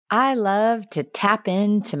I love to tap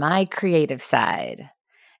into my creative side.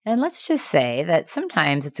 And let's just say that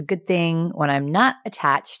sometimes it's a good thing when I'm not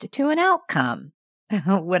attached to an outcome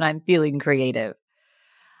when I'm feeling creative.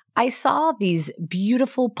 I saw these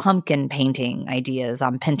beautiful pumpkin painting ideas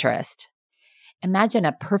on Pinterest. Imagine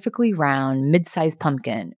a perfectly round, mid-sized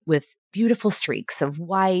pumpkin with beautiful streaks of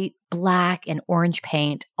white, black, and orange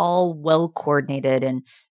paint, all well coordinated and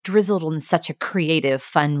drizzled in such a creative,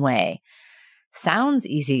 fun way. Sounds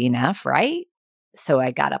easy enough, right? So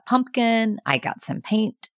I got a pumpkin, I got some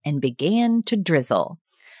paint, and began to drizzle.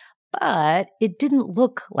 But it didn't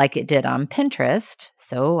look like it did on Pinterest,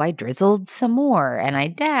 so I drizzled some more and I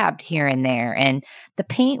dabbed here and there. And the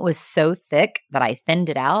paint was so thick that I thinned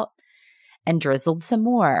it out and drizzled some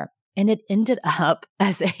more. And it ended up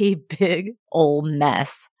as a big old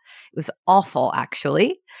mess. It was awful,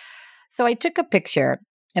 actually. So I took a picture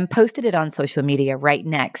and posted it on social media right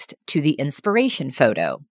next to the inspiration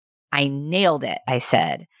photo. I nailed it, I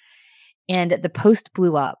said. And the post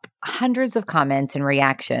blew up, hundreds of comments and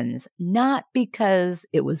reactions, not because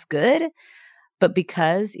it was good, but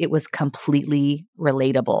because it was completely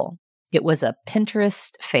relatable. It was a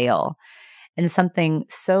Pinterest fail and something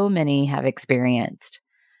so many have experienced.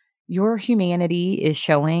 Your humanity is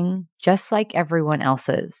showing just like everyone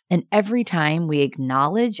else's. And every time we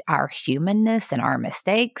acknowledge our humanness and our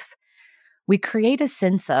mistakes, we create a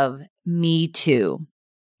sense of me too,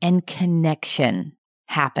 and connection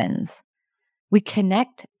happens. We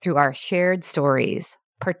connect through our shared stories,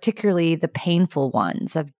 particularly the painful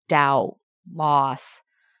ones of doubt, loss,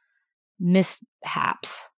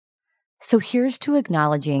 mishaps. So here's to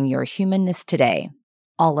acknowledging your humanness today,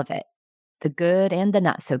 all of it, the good and the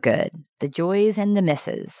not so good, the joys and the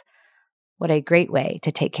misses. What a great way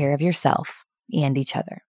to take care of yourself and each other.